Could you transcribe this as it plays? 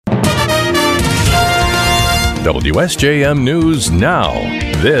WSJM News Now.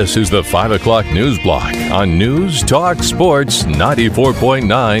 This is the 5 o'clock news block on News Talk Sports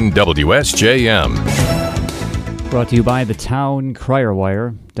 94.9 WSJM. Brought to you by the Town Crier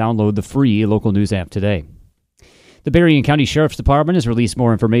Wire. Download the free local news app today. The Berrien County Sheriff's Department has released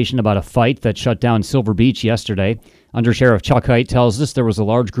more information about a fight that shut down Silver Beach yesterday. Under Sheriff Chuck Hite tells us there was a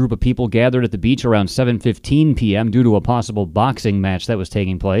large group of people gathered at the beach around 7:15 p.m. due to a possible boxing match that was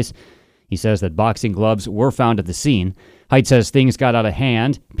taking place. He says that boxing gloves were found at the scene. Hite says things got out of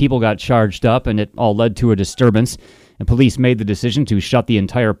hand, people got charged up, and it all led to a disturbance. And police made the decision to shut the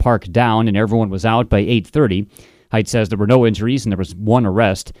entire park down, and everyone was out by 8:30. Hite says there were no injuries and there was one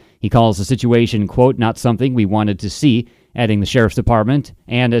arrest. He calls the situation, quote, not something we wanted to see, adding the Sheriff's Department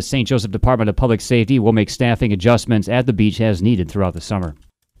and as St. Joseph Department of Public Safety will make staffing adjustments at the beach as needed throughout the summer.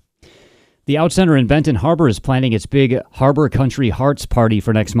 The Out Center in Benton Harbor is planning its big Harbor Country Hearts Party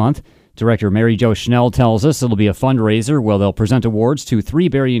for next month. Director Mary Jo Schnell tells us it'll be a fundraiser where they'll present awards to 3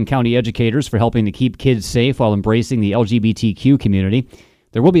 Berrien County educators for helping to keep kids safe while embracing the LGBTQ community.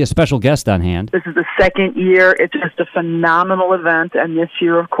 There will be a special guest on hand. This is the second year. It's just a phenomenal event. And this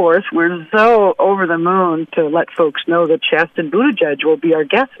year, of course, we're so over the moon to let folks know that Chasten Buttigieg will be our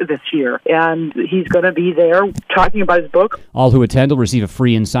guest this year. And he's going to be there talking about his book. All who attend will receive a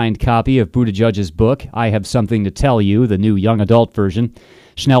free and signed copy of Buttigieg's book, I Have Something to Tell You, the new young adult version.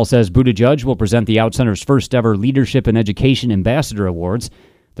 Schnell says Buttigieg will present the Out Center's first ever Leadership and Education Ambassador Awards.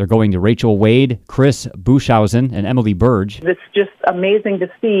 They're going to Rachel Wade, Chris Buschhausen, and Emily Burge. It's just amazing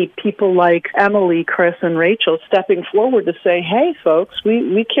to see people like Emily, Chris, and Rachel stepping forward to say, hey, folks,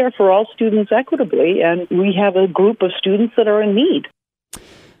 we care for all students equitably, and we have a group of students that are in need.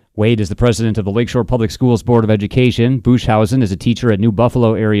 Wade is the president of the Lakeshore Public Schools Board of Education. Buschhausen is a teacher at New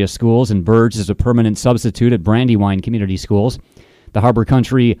Buffalo area schools, and Burge is a permanent substitute at Brandywine Community Schools. The Harbor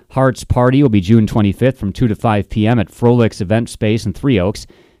Country Hearts Party will be June 25th from 2 to 5 p.m. at Froelic's Event Space in Three Oaks.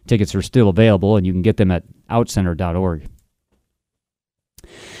 Tickets are still available, and you can get them at outcenter.org.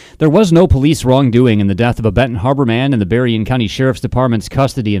 There was no police wrongdoing in the death of a Benton Harbor man in the Berrien County Sheriff's Department's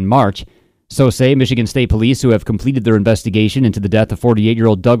custody in March. So say Michigan State Police, who have completed their investigation into the death of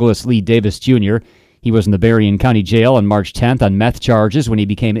 48-year-old Douglas Lee Davis Jr. He was in the Berrien County Jail on March 10th on meth charges when he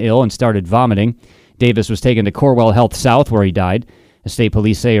became ill and started vomiting. Davis was taken to Corwell Health South, where he died. The state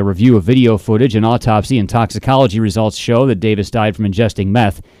police say a review of video footage and autopsy and toxicology results show that Davis died from ingesting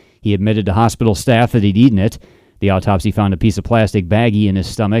meth. He admitted to hospital staff that he'd eaten it. The autopsy found a piece of plastic baggie in his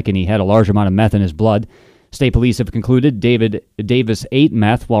stomach, and he had a large amount of meth in his blood. State police have concluded Davis ate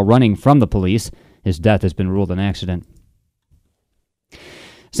meth while running from the police. His death has been ruled an accident.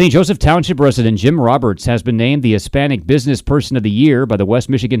 St. Joseph Township resident Jim Roberts has been named the Hispanic Business Person of the Year by the West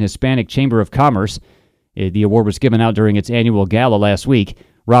Michigan Hispanic Chamber of Commerce. The award was given out during its annual gala last week.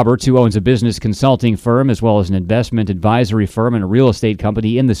 Roberts, who owns a business consulting firm as well as an investment advisory firm and a real estate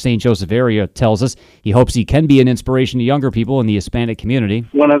company in the St. Joseph area, tells us he hopes he can be an inspiration to younger people in the Hispanic community.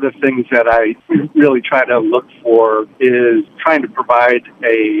 One of the things that I really try to look for is trying to provide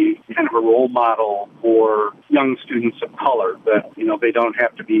a kind of a role model for young students of color, that, you know, they don't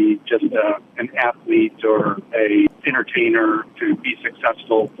have to be just an athlete or a entertainer to be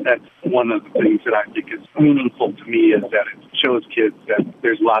successful. That's one of the things that I think is meaningful to me, is that it shows kids that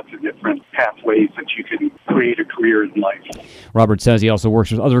there's lots of different pathways that you can create a career in life. Robert says he also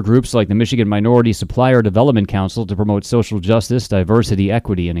works with other groups like the Michigan Minority Supplier Development Council to promote social justice, diversity,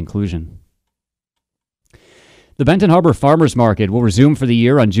 equity, and inclusion. The Benton Harbor Farmers Market will resume for the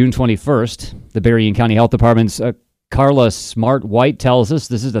year on June 21st. The Berrien County Health Department's Carla Smart-White tells us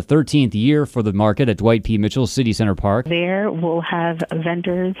this is the 13th year for the market at Dwight P. Mitchell City Center Park. There we'll have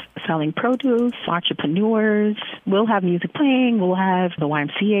vendors selling produce, entrepreneurs. We'll have music playing. We'll have the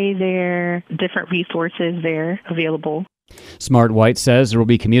YMCA there, different resources there available. Smart-White says there will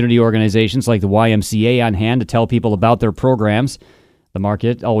be community organizations like the YMCA on hand to tell people about their programs. The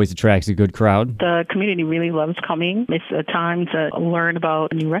market always attracts a good crowd. The community really loves coming. It's a time to learn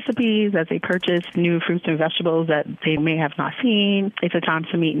about new recipes as they purchase new fruits and vegetables that they may have not seen. It's a time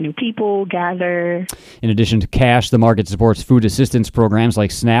to meet new people, gather. In addition to cash, the market supports food assistance programs like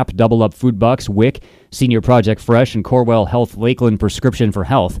SNAP, Double Up Food Bucks, WIC, Senior Project Fresh, and Corwell Health Lakeland Prescription for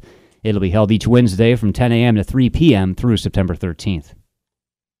Health. It'll be held each Wednesday from 10 a.m. to 3 p.m. through September 13th.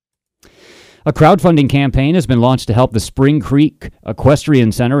 A crowdfunding campaign has been launched to help the Spring Creek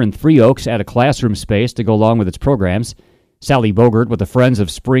Equestrian Center in Three Oaks add a classroom space to go along with its programs. Sally Bogert with the Friends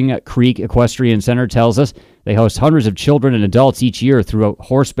of Spring Creek Equestrian Center tells us they host hundreds of children and adults each year through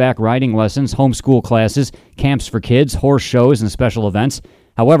horseback riding lessons, homeschool classes, camps for kids, horse shows, and special events.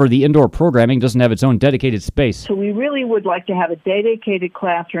 However, the indoor programming doesn't have its own dedicated space. So we really would like to have a dedicated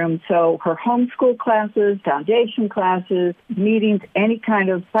classroom, so her homeschool classes, foundation classes, meetings, any kind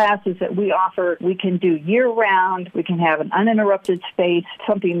of classes that we offer, we can do year-round. We can have an uninterrupted space,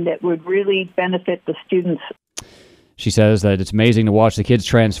 something that would really benefit the students. She says that it's amazing to watch the kids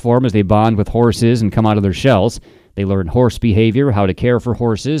transform as they bond with horses and come out of their shells. They learn horse behavior, how to care for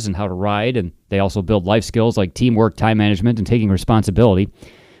horses, and how to ride, and they also build life skills like teamwork, time management, and taking responsibility.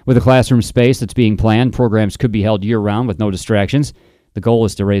 With a classroom space that's being planned, programs could be held year-round with no distractions. The goal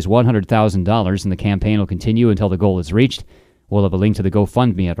is to raise $100,000, and the campaign will continue until the goal is reached. We'll have a link to the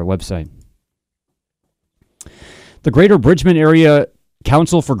GoFundMe at our website. The Greater Bridgman Area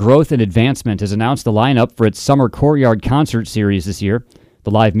Council for Growth and Advancement has announced the lineup for its Summer Courtyard Concert Series this year. The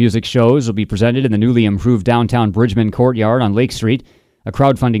live music shows will be presented in the newly improved downtown Bridgman Courtyard on Lake Street. A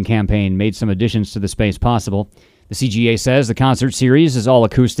crowdfunding campaign made some additions to the space possible. The CGA says the concert series is all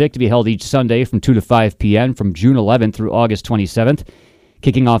acoustic to be held each Sunday from 2 to 5 p.m. from June 11th through August 27th.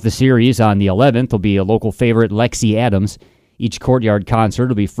 Kicking off the series on the 11th will be a local favorite, Lexi Adams. Each courtyard concert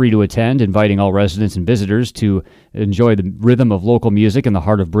will be free to attend, inviting all residents and visitors to enjoy the rhythm of local music in the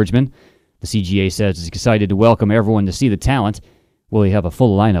heart of Bridgman. The CGA says it's excited to welcome everyone to see the talent. We'll have a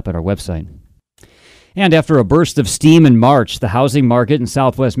full lineup at our website. And after a burst of steam in March, the housing market in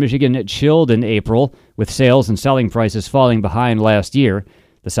Southwest Michigan chilled in April, with sales and selling prices falling behind last year.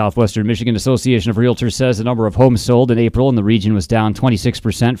 The Southwestern Michigan Association of Realtors says the number of homes sold in April in the region was down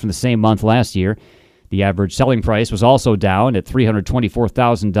 26% from the same month last year. The average selling price was also down at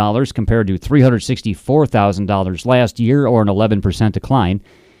 $324,000 compared to $364,000 last year, or an 11% decline.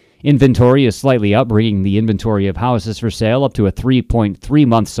 Inventory is slightly up, bringing the inventory of houses for sale up to a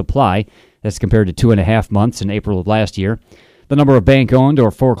 3.3-month supply. That's compared to 2.5 months in April of last year. The number of bank-owned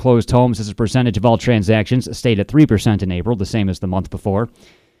or foreclosed homes as a percentage of all transactions stayed at 3% in April, the same as the month before.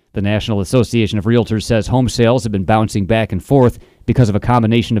 The National Association of Realtors says home sales have been bouncing back and forth because of a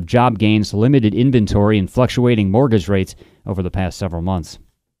combination of job gains, limited inventory, and fluctuating mortgage rates over the past several months.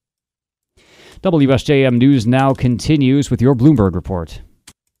 WSJM News now continues with your Bloomberg Report.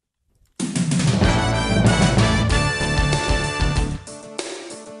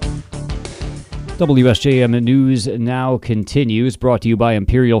 WSJM News now continues, brought to you by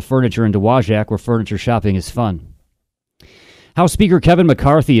Imperial Furniture in Dowagiac, where furniture shopping is fun. House Speaker Kevin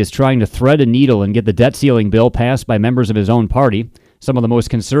McCarthy is trying to thread a needle and get the debt ceiling bill passed by members of his own party. Some of the most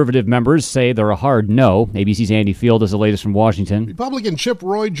conservative members say they're a hard no. ABC's Andy Field has the latest from Washington. Republican Chip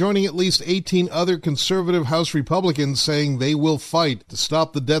Roy joining at least 18 other conservative House Republicans saying they will fight to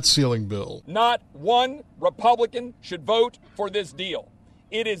stop the debt ceiling bill. Not one Republican should vote for this deal.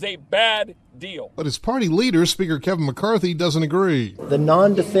 It is a bad deal. But his party leader, Speaker Kevin McCarthy, doesn't agree. The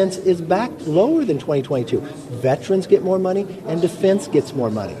non-defense is back lower than 2022. Veterans get more money, and defense gets more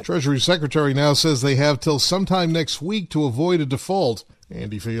money. Treasury Secretary now says they have till sometime next week to avoid a default.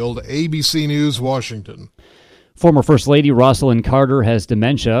 Andy Field, ABC News, Washington. Former First Lady Rosalind Carter has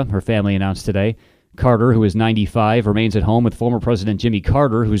dementia, her family announced today. Carter, who is 95, remains at home with former President Jimmy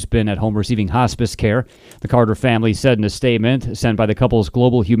Carter, who's been at home receiving hospice care. The Carter family said in a statement sent by the couple's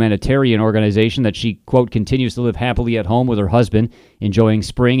global humanitarian organization that she, quote, continues to live happily at home with her husband, enjoying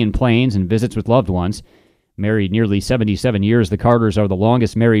spring in plains and visits with loved ones. Married nearly 77 years, the Carters are the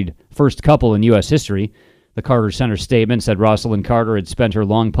longest married first couple in U.S. history. The Carter Center statement said Rosalind Carter had spent her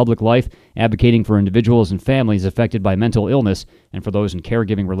long public life advocating for individuals and families affected by mental illness and for those in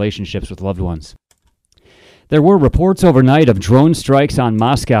caregiving relationships with loved ones. There were reports overnight of drone strikes on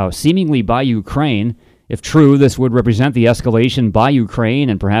Moscow, seemingly by Ukraine. If true, this would represent the escalation by Ukraine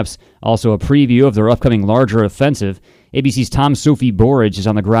and perhaps also a preview of their upcoming larger offensive. ABC's Tom Sophie Borage is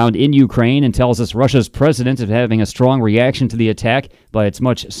on the ground in Ukraine and tells us Russia's president is having a strong reaction to the attack by its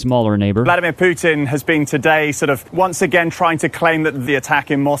much smaller neighbor. Vladimir Putin has been today sort of once again trying to claim that the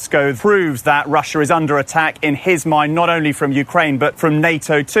attack in Moscow proves that Russia is under attack in his mind, not only from Ukraine, but from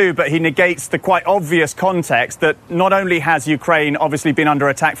NATO too. But he negates the quite obvious context that not only has Ukraine obviously been under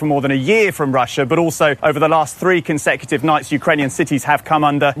attack for more than a year from Russia, but also over the last 3 consecutive nights, Ukrainian cities have come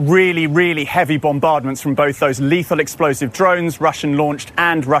under really, really heavy bombardments from both those lethal explosive drones, Russian-launched,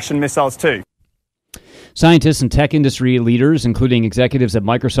 and Russian missiles too. Scientists and tech industry leaders, including executives at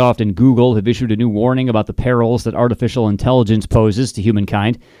Microsoft and Google, have issued a new warning about the perils that artificial intelligence poses to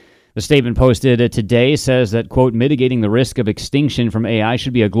humankind. The statement posted today says that, quote, mitigating the risk of extinction from AI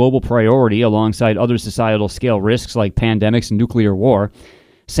should be a global priority alongside other societal scale risks like pandemics and nuclear war.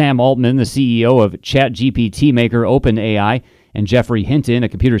 Sam Altman, the CEO of ChatGPT maker OpenAI, and Jeffrey Hinton, a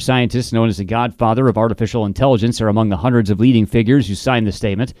computer scientist known as the godfather of artificial intelligence, are among the hundreds of leading figures who signed the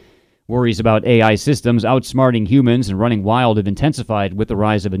statement. Worries about AI systems outsmarting humans and running wild have intensified with the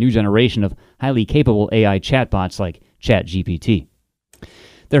rise of a new generation of highly capable AI chatbots like ChatGPT.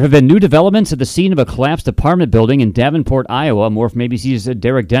 There have been new developments at the scene of a collapsed apartment building in Davenport, Iowa. More from ABC's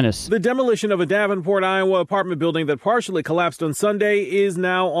Derek Dennis. The demolition of a Davenport, Iowa apartment building that partially collapsed on Sunday is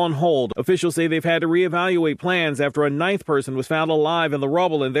now on hold. Officials say they've had to reevaluate plans after a ninth person was found alive in the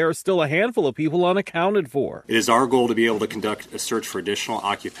rubble, and there are still a handful of people unaccounted for. It is our goal to be able to conduct a search for additional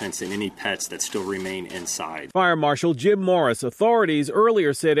occupants and any pets that still remain inside. Fire Marshal Jim Morris. Authorities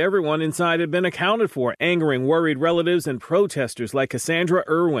earlier said everyone inside had been accounted for, angering worried relatives and protesters like Cassandra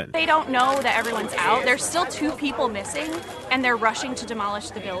Irwin. They don't know that everyone's out. There's still 2 people missing, and they're rushing to demolish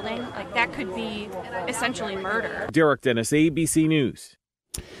the building. Like, that could be essentially murder. Derek Dennis, ABC News.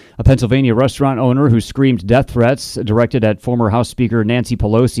 A Pennsylvania restaurant owner who screamed death threats directed at former House Speaker Nancy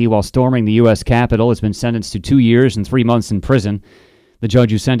Pelosi while storming the U.S. Capitol has been sentenced to 2 years and 3 months in prison. The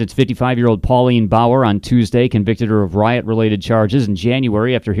judge who sentenced 55-year-old Pauline Bauer on Tuesday convicted her of riot-related charges in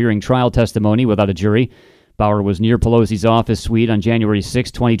January after hearing trial testimony without a jury. Bauer was near Pelosi's office suite on January 6,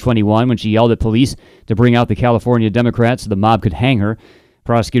 2021, when she yelled at police to bring out the California Democrats so the mob could hang her.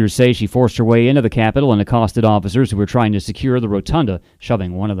 Prosecutors say she forced her way into the Capitol and accosted officers who were trying to secure the rotunda,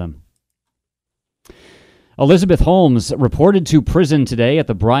 shoving one of them. Elizabeth Holmes reported to prison today at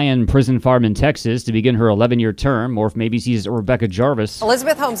the Bryan Prison Farm in Texas to begin her 11-year term. More from ABC's Rebecca Jarvis.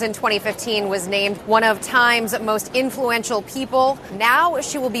 Elizabeth Holmes in 2015 was named one of Time's most influential people. Now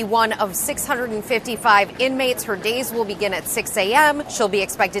she will be one of 655 inmates. Her days will begin at 6 a.m. She'll be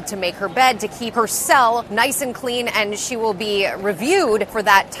expected to make her bed to keep her cell nice and clean, and she will be reviewed for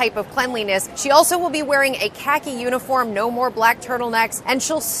that type of cleanliness. She also will be wearing a khaki uniform, no more black turtlenecks, and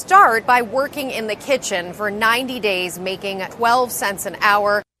she'll start by working in the kitchen for 90 days, making 12 cents an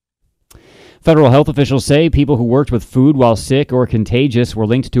hour. Federal health officials say people who worked with food while sick or contagious were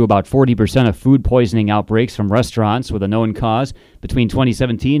linked to about 40% of food poisoning outbreaks from restaurants with a known cause between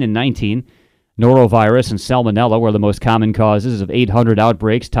 2017 and 19. Norovirus and salmonella were the most common causes of 800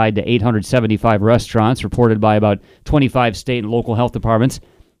 outbreaks tied to 875 restaurants reported by about 25 state and local health departments.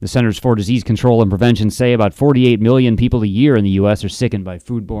 The Centers for Disease Control and Prevention say about 48 million people a year in the U.S. are sickened by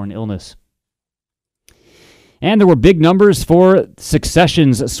foodborne illness. And there were big numbers for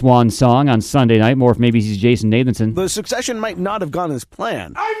Succession's swan song on Sunday night. More from ABC's Jason Nathanson. The Succession might not have gone as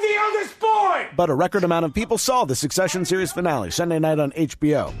planned. I'm the eldest boy! But a record amount of people saw the Succession series finale Sunday night on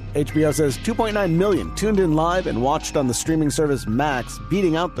HBO. HBO says 2.9 million tuned in live and watched on the streaming service Max,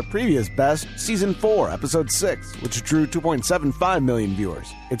 beating out the previous best, Season 4, Episode 6, which drew 2.75 million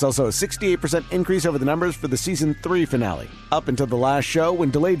viewers. It's also a 68% increase over the numbers for the Season 3 finale. Up until the last show, when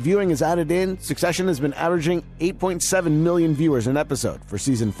delayed viewing is added in, Succession has been averaging 8.7 million viewers an episode for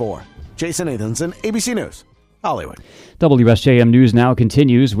Season 4. Jason Nathanson, ABC News, Hollywood. WSJM News now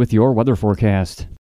continues with your weather forecast.